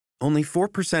Only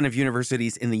 4% of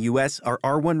universities in the U.S. are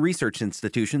R1 research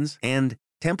institutions, and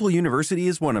Temple University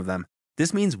is one of them.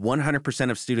 This means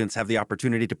 100% of students have the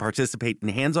opportunity to participate in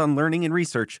hands-on learning and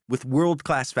research with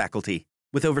world-class faculty.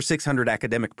 With over 600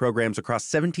 academic programs across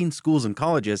 17 schools and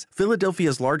colleges,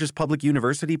 Philadelphia's largest public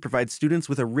university provides students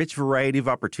with a rich variety of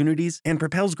opportunities and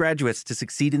propels graduates to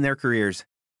succeed in their careers.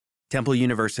 Temple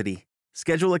University.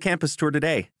 Schedule a campus tour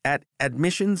today at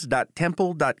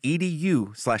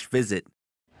admissions.temple.edu/visit.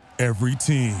 Every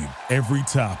team, every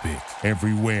topic,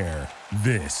 everywhere.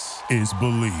 This is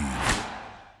Believe.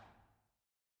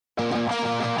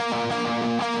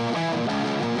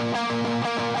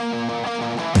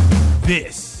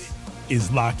 This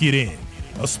is Lock It In,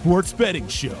 a sports betting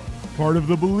show, part of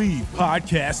the Believe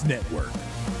Podcast Network.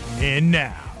 And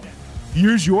now,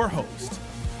 here's your host,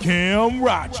 Cam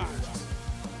Rogers.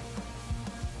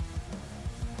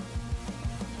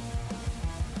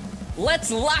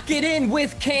 Let's lock it in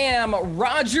with Cam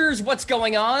Rogers. What's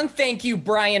going on? Thank you,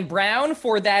 Brian Brown,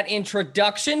 for that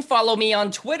introduction. Follow me on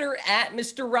Twitter at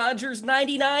Mr.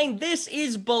 Rogers99. This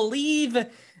is Believe,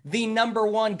 the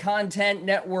 #1 content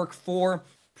network for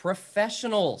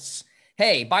professionals.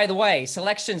 Hey, by the way,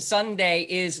 Selection Sunday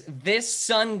is this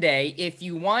Sunday. If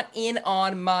you want in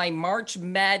on my March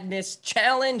Madness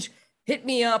challenge, hit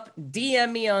me up,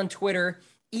 DM me on Twitter,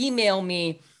 email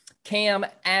me,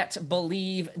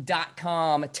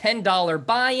 cam@believe.com, $10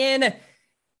 buy-in,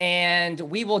 and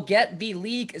we will get the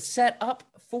league set up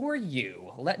for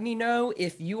you. Let me know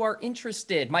if you are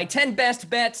interested. My 10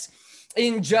 best bets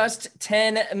in just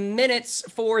 10 minutes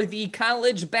for the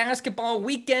college basketball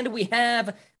weekend we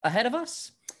have ahead of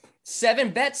us.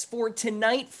 7 bets for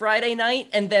tonight, Friday night,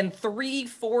 and then 3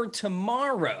 for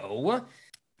tomorrow.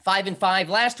 5-5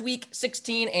 last week,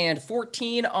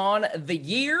 16-14 on the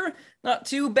year. Not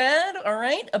too bad, all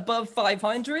right, above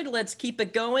 500. Let's keep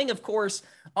it going. Of course,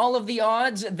 all of the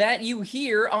odds that you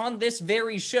hear on this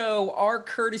very show are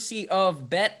courtesy of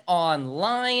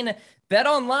BetOnline.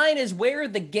 BetOnline is where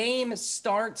the game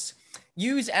starts.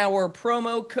 Use our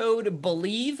promo code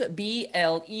BELIEVE,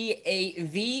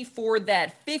 BLEAV, for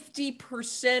that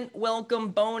 50% welcome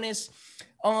bonus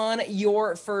on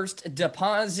your first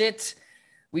deposit.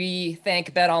 We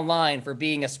thank BetOnline for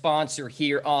being a sponsor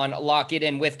here on Lock It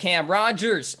In with Cam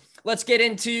Rogers. Let's get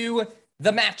into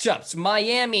the matchups.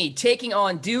 Miami taking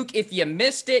on Duke. If you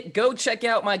missed it, go check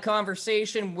out my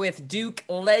conversation with Duke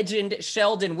legend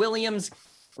Sheldon Williams.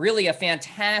 Really a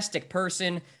fantastic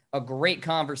person, a great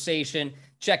conversation.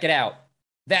 Check it out.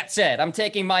 That said, I'm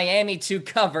taking Miami to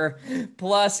cover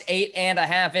plus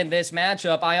 8.5 in this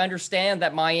matchup. I understand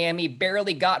that Miami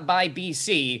barely got by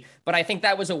BC, but I think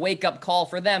that was a wake-up call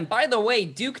for them. By the way,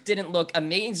 Duke didn't look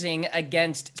amazing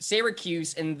against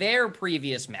Syracuse in their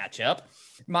previous matchup.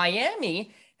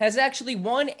 Miami has actually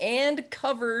won and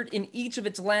covered in each of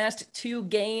its last 2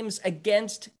 games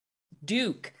against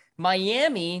Duke.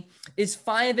 Miami is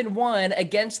 5-1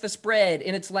 against the spread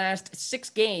in its last 6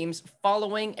 games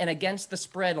following an against the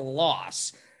spread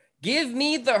loss. Give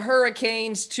me the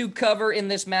Hurricanes to cover in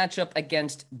this matchup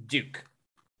against Duke.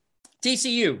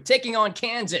 TCU taking on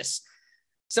Kansas.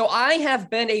 So I have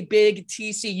been a big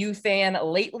TCU fan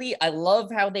lately. I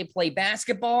love how they play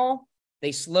basketball.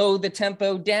 They slow the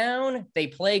tempo down. They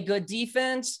play good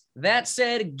defense. That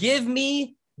said, give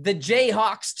me the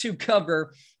Jayhawks to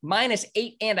cover minus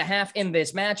 8.5 in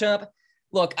this matchup.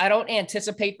 Look, I don't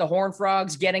anticipate the Horned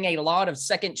Frogs getting a lot of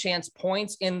second chance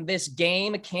points in this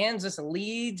game. Kansas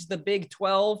leads the Big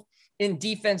 12 in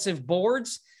defensive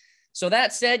boards. So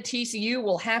that said, TCU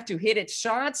will have to hit its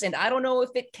shots, and I don't know if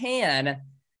it can.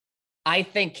 I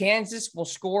think Kansas will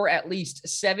score at least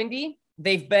 70.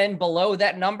 They've been below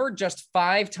that number just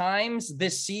 5 times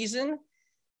this season.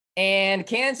 And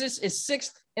Kansas is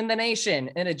 6th in the nation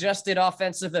in adjusted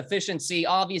offensive efficiency.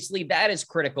 Obviously, that is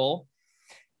critical.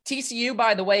 TCU,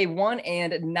 by the way,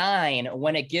 1-9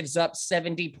 when it gives up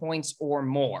 70 points or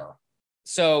more.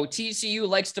 So TCU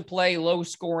likes to play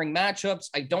low-scoring matchups.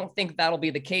 I don't think that'll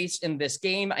be the case in this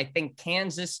game. I think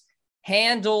Kansas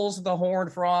handles the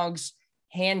Horned Frogs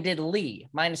handedly.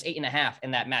 Minus 8.5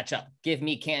 in that matchup. Give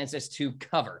me Kansas to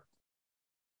cover.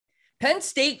 Penn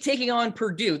State taking on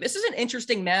Purdue. This is an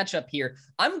interesting matchup here.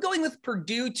 I'm going with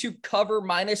Purdue to cover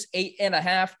minus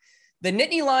 8.5. The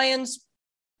Nittany Lions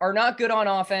are not good on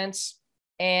offense,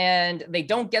 and they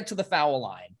don't get to the foul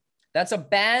line. That's a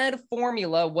bad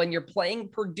formula when you're playing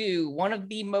Purdue, one of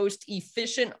the most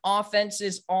efficient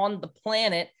offenses on the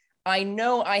planet. I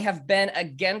know I have been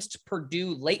against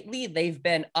Purdue lately. They've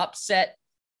been upset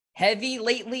heavy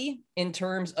lately in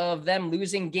terms of them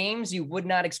losing games you would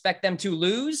not expect them to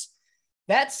lose.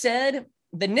 That said,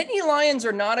 The Nittany Lions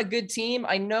are not a good team.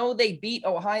 I know they beat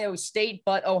Ohio State,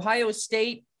 but Ohio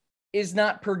State is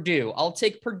not Purdue. I'll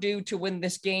take Purdue to win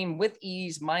this game with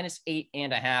ease,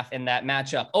 -8.5 in that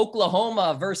matchup.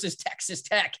 Oklahoma versus Texas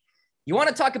Tech. You want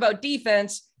to talk about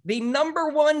defense? The number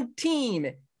one team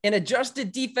in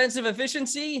adjusted defensive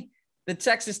efficiency, the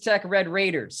Texas Tech Red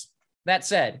Raiders. That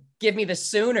said, give me the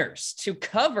Sooners to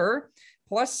cover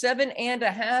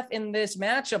 +7.5 in this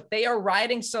matchup. They are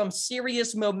riding some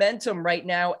serious momentum right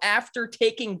now after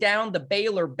taking down the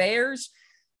Baylor Bears.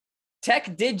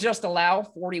 Tech did just allow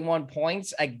 41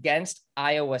 points against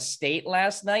Iowa State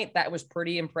last night. That was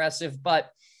pretty impressive,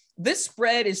 but this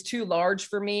spread is too large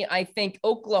for me. I think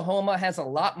Oklahoma has a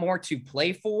lot more to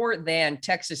play for than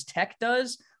Texas Tech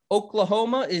does.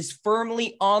 Oklahoma is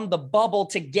firmly on the bubble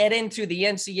to get into the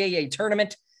NCAA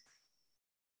tournament.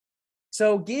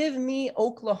 So give me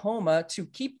Oklahoma to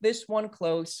keep this one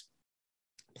close,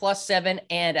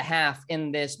 +7.5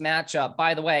 in this matchup.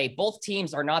 By the way, both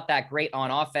teams are not that great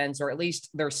on offense, or at least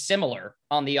they're similar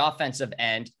on the offensive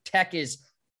end. Tech is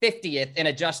 50th in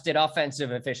adjusted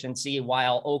offensive efficiency,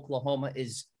 while Oklahoma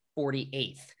is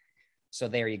 48th. So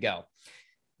there you go.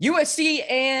 USC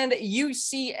and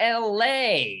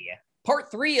UCLA.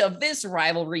 Part 3 of this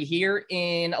rivalry here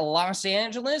in Los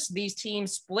Angeles. These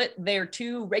teams split their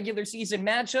 2 regular season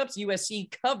matchups. USC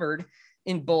covered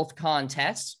in both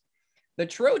contests. The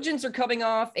Trojans are coming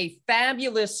off a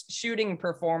fabulous shooting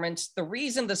performance. The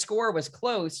reason the score was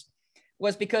close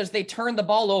was because they turned the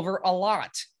ball over a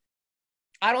lot.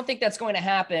 I don't think that's going to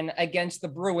happen against the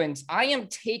Bruins. I am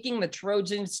taking the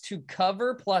Trojans to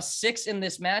cover +6 in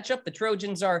this matchup. The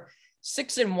Trojans are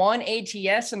 6-1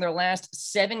 ATS in their last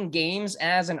 7 games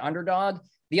as an underdog.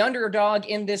 The underdog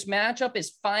in this matchup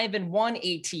is 5-1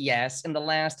 ATS in the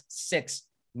last 6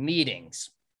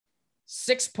 meetings.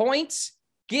 6 points.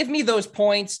 Give me those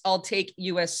points. I'll take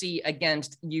USC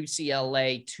against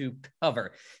UCLA to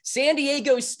cover. San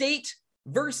Diego State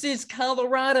versus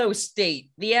Colorado State.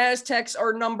 The Aztecs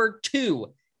are number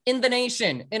 2 in the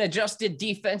nation in adjusted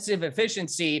defensive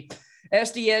efficiency.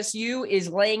 SDSU is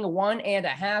laying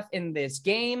 1.5 in this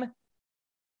game.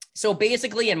 So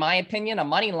basically, in my opinion, a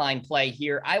money line play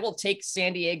here. I will take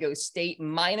San Diego State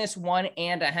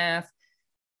 -1.5.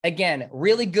 Again,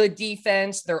 really good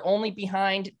defense. They're only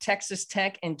behind Texas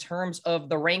Tech in terms of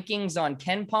the rankings on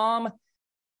KenPom.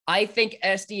 I think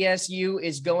SDSU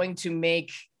is going to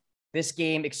make this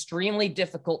game extremely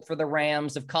difficult for the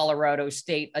Rams of Colorado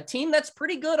State, a team that's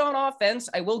pretty good on offense.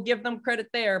 I will give them credit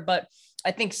there, but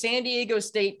I think San Diego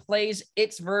State plays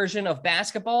its version of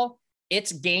basketball,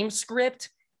 its game script,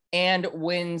 and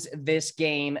wins this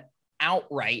game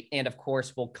outright. And of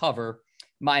course, we'll cover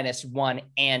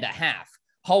 -1.5.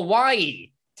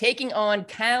 Hawaii taking on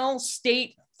Cal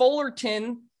State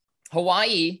Fullerton.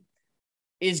 Hawaii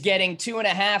is getting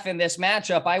 2.5 in this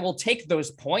matchup. I will take those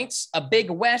points. A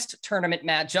Big West tournament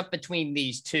matchup between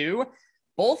these two.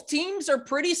 Both teams are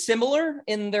pretty similar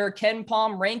in their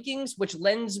KenPom rankings, which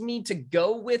lends me to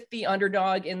go with the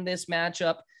underdog in this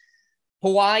matchup.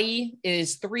 Hawaii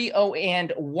is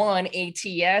 3-0-1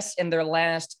 ATS in their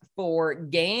last 4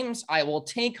 games. I will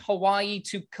take Hawaii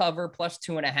to cover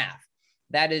 +2.5.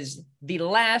 That is the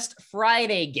last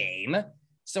Friday game.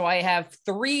 So I have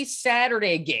 3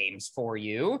 Saturday games for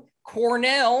you.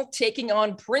 Cornell taking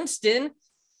on Princeton,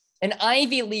 an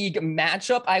Ivy League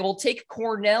matchup. I will take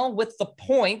Cornell with the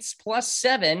points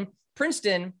 +7.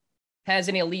 Princeton has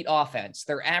an elite offense.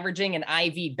 They're averaging an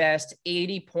Ivy best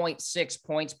 80.6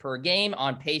 points per game,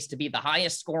 on pace to be the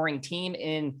highest scoring team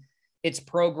in its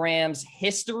program's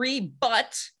history.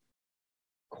 But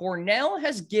Cornell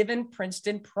has given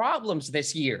Princeton problems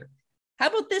this year. How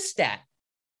about this stat?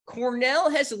 Cornell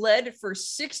has led for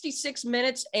 66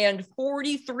 minutes and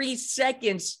 43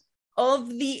 seconds of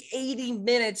the 80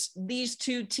 minutes these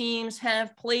two teams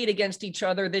have played against each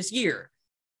other this year.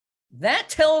 That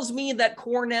tells me that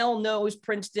Cornell knows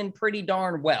Princeton pretty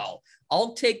darn well.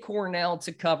 I'll take Cornell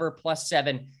to cover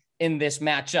 +7 in this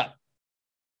matchup.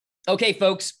 Okay,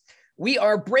 folks, we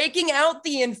are breaking out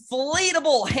the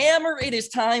inflatable hammer. It is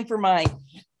time for my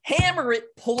Hammer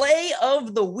It play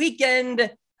of the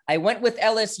weekend. I went with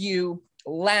LSU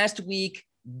last week,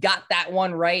 got that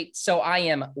one right. So I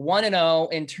am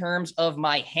 1-0 in terms of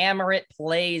my Hammer It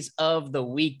plays of the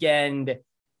weekend.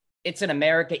 It's an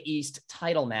America East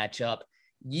title matchup.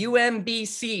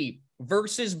 UMBC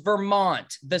versus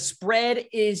Vermont. The spread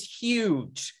is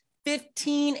huge,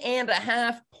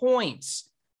 15.5 points.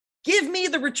 Give me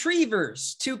the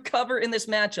Retrievers to cover in this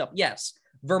matchup. Yes,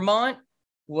 Vermont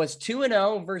was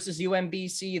 2-0 versus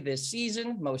UMBC this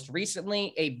season. Most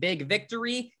recently, a big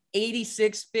victory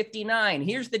 86-59.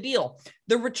 Here's the deal.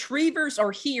 The Retrievers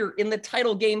are here in the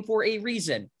title game for a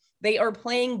reason. They are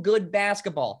playing good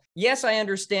basketball. Yes, I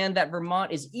understand that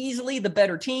Vermont is easily the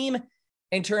better team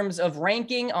in terms of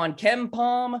ranking on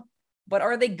KenPom, but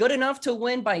are they good enough to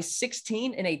win by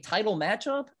 16 in a title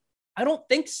matchup? I don't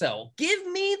think so. Give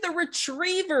me the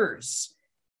Retrievers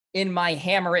in my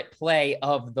hammer it play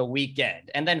of the weekend.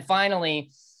 And then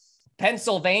finally,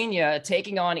 Pennsylvania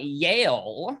taking on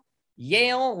Yale.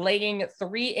 Yale laying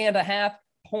 3.5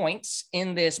 points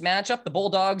in this matchup. The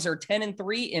Bulldogs are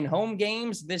 10-3 in home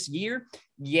games this year.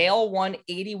 Yale won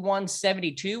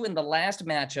 81-72 in the last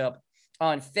matchup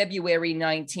on February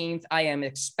 19th. I am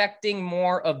expecting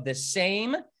more of the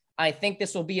same. I think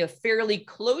this will be a fairly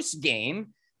close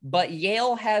game, but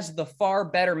Yale has the far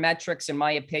better metrics, in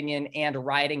my opinion, and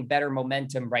riding better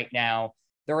momentum right now.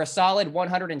 They're a solid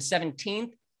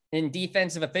 117th in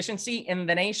defensive efficiency in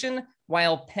the nation,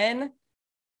 while Penn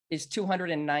is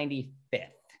 295th.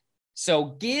 So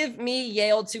give me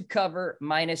Yale to cover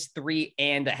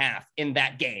 -3.5 in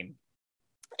that game.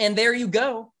 And there you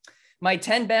go. My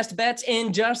 10 best bets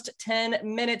in just 10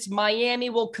 minutes. Miami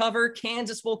will cover,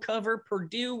 Kansas will cover,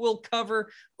 Purdue will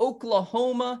cover,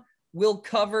 Oklahoma will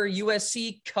cover,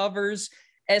 USC covers,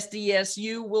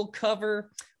 SDSU will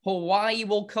cover, Hawaii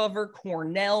will cover,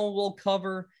 Cornell will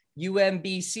cover,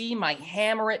 UMBC, my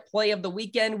hammer it play of the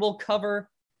weekend, will cover,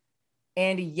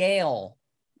 and Yale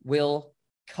will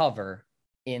cover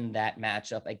in that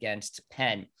matchup against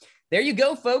Penn. There you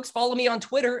go, folks. Follow me on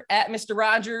Twitter at Mr.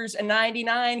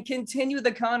 Rogers99. Continue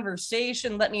the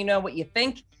conversation. Let me know what you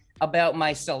think about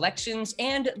my selections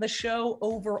and the show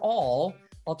overall.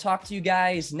 I'll talk to you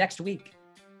guys next week.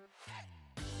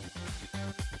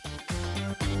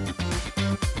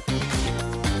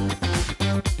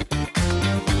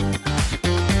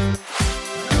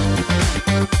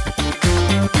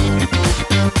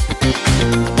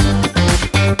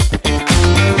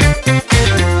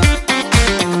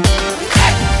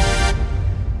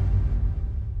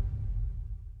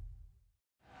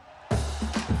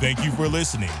 Thank you for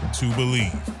listening to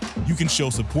Believe. You can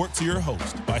show support to your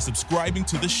host by subscribing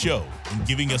to the show and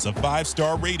giving us a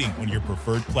 5-star rating on your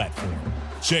preferred platform.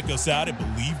 Check us out at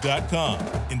Believe.com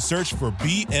and search for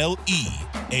BLEAV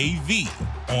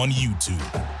on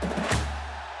YouTube.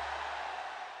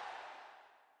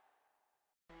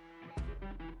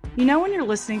 You know when you're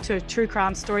listening to a true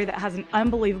crime story that has an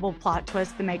unbelievable plot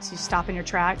twist that makes you stop in your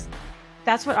tracks?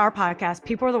 That's what our podcast,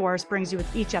 People Are the Worst, brings you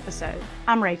with each episode.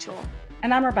 I'm Rachel.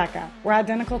 And I'm Rebecca. We're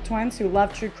identical twins who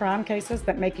love true crime cases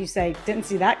that make you say, didn't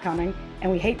see that coming,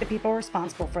 and we hate the people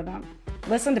responsible for them.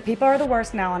 Listen to People Are the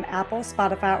Worst now on Apple,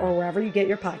 Spotify, or wherever you get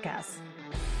your podcasts.